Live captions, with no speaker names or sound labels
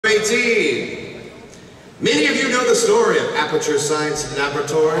2018. Many of you know the story of Aperture Science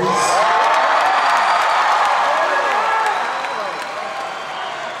Laboratories.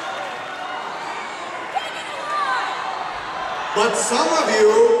 But some of you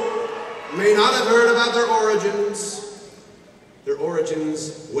may not have heard about their origins. Their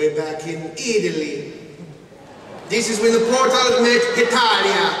origins way back in Italy. This is when the portal met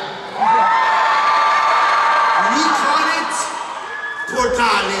APHetalia. We call it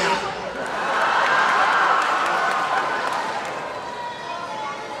Portalia.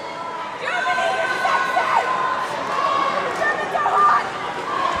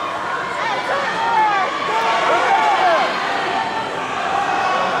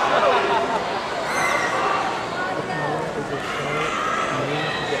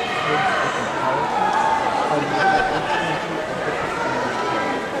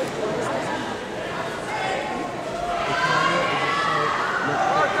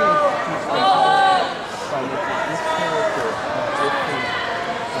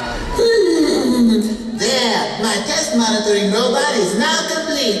 My test monitoring robot is now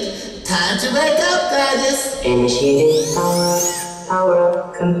complete. Time to wake up, Gladys. Initiating power up. Power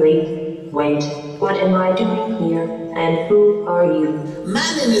up complete. Wait, what am I doing here? And who are you? My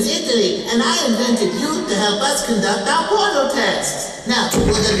name is Italy, and I invented you to help us conduct our portal tests. Now,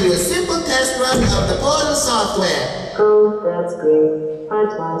 we're going to do a simple test run of the portal software. Oh, that's great. I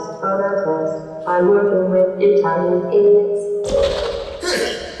test, other test. I'm working with Italian idiots.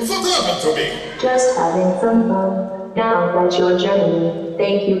 Hey, what happened to me? Just having some fun. Now that you're Germany,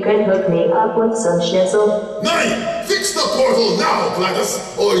 think you can hook me up with some shizzle? Nein! Fix the portal now, Gladys,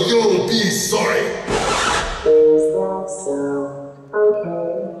 or you'll be sorry! Is that so?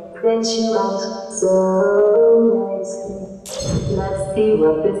 Okay, then she wrote so nicely. Let's see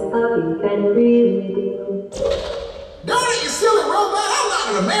what this puppy can really do. Darn it, you silly robot! I'm not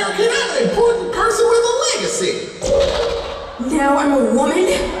an American, I'm an important person with a legacy! Now I'm a woman?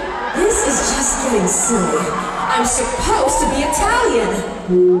 This is just getting silly. I'm supposed to be Italian.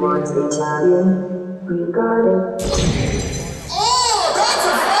 You want Italian? We got it. Oh, that's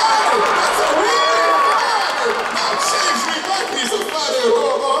a father! That's a really father! Now change me back, piece of father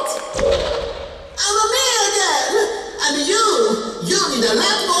robot! I'm American! And you need a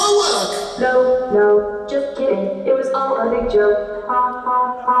lot more work. No, just kidding. It was all a big joke. Ha, ha,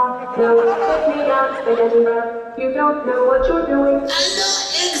 ha. No, put me down, spaghetti wrap. You don't know what you're doing. I know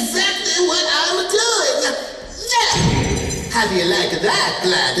exactly what I'm doing. Yeah! How do you like that,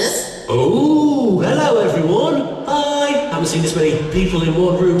 Gladys? Oh, hello everyone. I haven't seen this many people in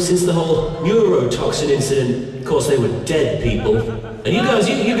one room since the whole neurotoxin incident. Of course, they were dead people. And you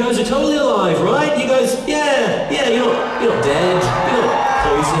guys are totally alive, right? You guys, yeah, you're not dead. You're not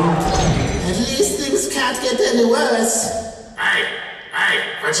poisoned. At least things can't get any worse. Hey,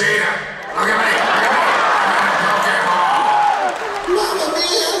 Vegeta! Look at me! Mamma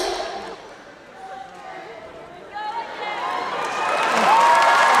mia!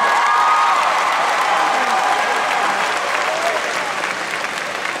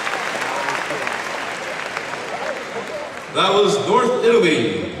 That was North Italy,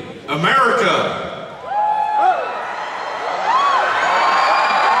 America.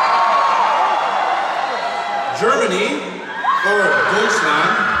 Germany, or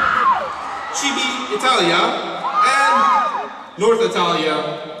Deutschland, Chibi Italia, and North Italia,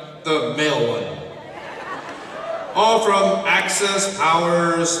 the male one. All from Access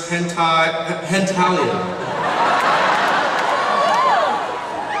Powers Hentalia.